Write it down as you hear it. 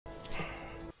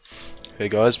Hey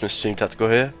guys, Mr. Team Tactical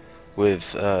here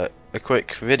with a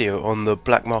quick video on the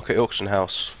black market auction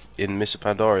house in Missa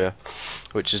Pandaria,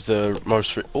 which is the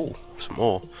most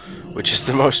which is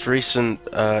the most recent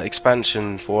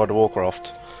expansion for World of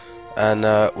Warcraft, and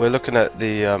we're looking at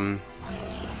the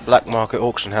black market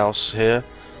auction house here.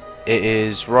 It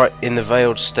is right in the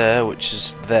Veiled Stair, which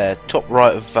is there, top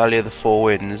right of Valley of the Four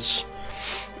Winds,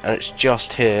 and it's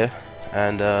just here,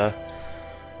 and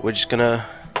we're just gonna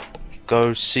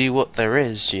go see what there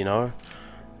is, you know,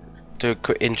 do a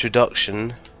quick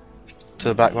introduction to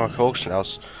the black market auction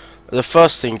house. The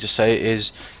first thing to say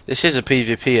is this is a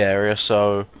PvP area,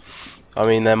 so I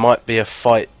mean there might be a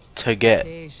fight to get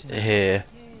here.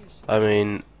 I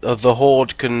mean the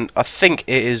Horde can, I think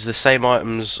it is the same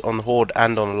items on the Horde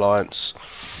and on Alliance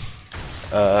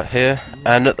here,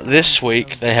 and this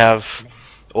week they have,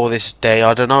 or this day,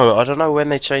 I don't know when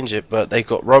they change it, but they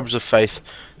got Robes of Faith.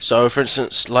 So for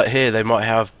instance, like here they might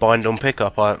have bind on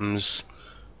pickup items,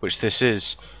 which this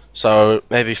is. So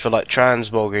maybe for like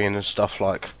transmogging and stuff,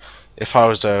 like if I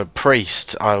was a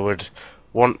priest I would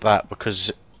want that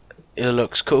because it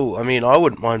looks cool. I mean I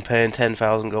wouldn't mind paying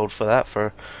 10,000 gold for that for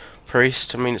a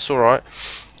priest. I mean it's alright.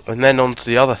 And then on to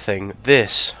the other thing,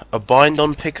 this, a bind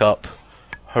on pickup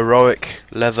heroic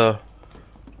leather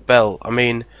belt. I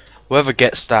mean whoever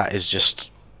gets that is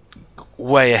just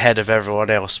way ahead of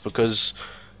everyone else, because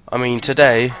I mean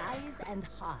today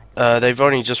they've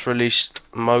only just released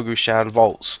Mogushan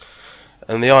Vaults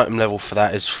and the item level for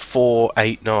that is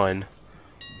 489,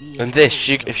 and this,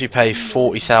 if you pay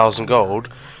 40,000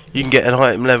 gold you can get an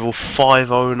item level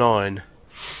 509.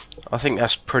 I think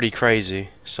that's pretty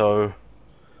crazy. So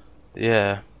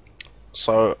yeah,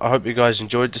 so I hope you guys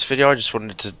enjoyed this video. I just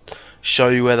wanted to show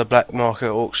you where the black market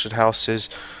auction house is,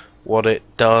 what it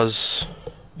does.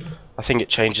 I think it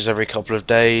changes every couple of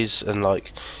days, and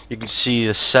like you can see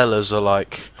the sellers are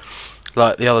like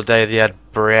the other day they had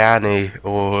Brianni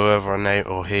or whoever her name,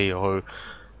 or he or who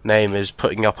name is,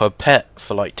 putting up a pet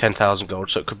for like 10,000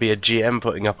 gold. So it could be a GM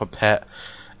putting up a pet,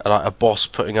 like a boss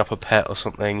putting up a pet or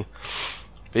something.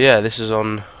 But yeah, this is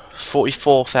on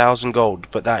 44,000 gold,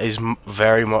 but that is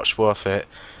very much worth it.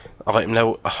 Item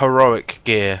level heroic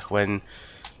gear when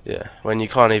you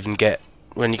can't even get,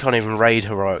 when you can't even raid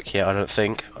heroic yet, I don't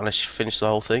think, unless you finish the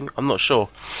whole thing. I'm not sure.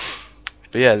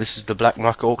 But yeah, this is the black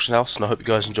market auction house, and I hope you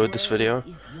guys enjoyed this video.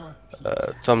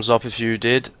 Thumbs up if you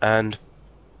did, and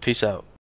peace out.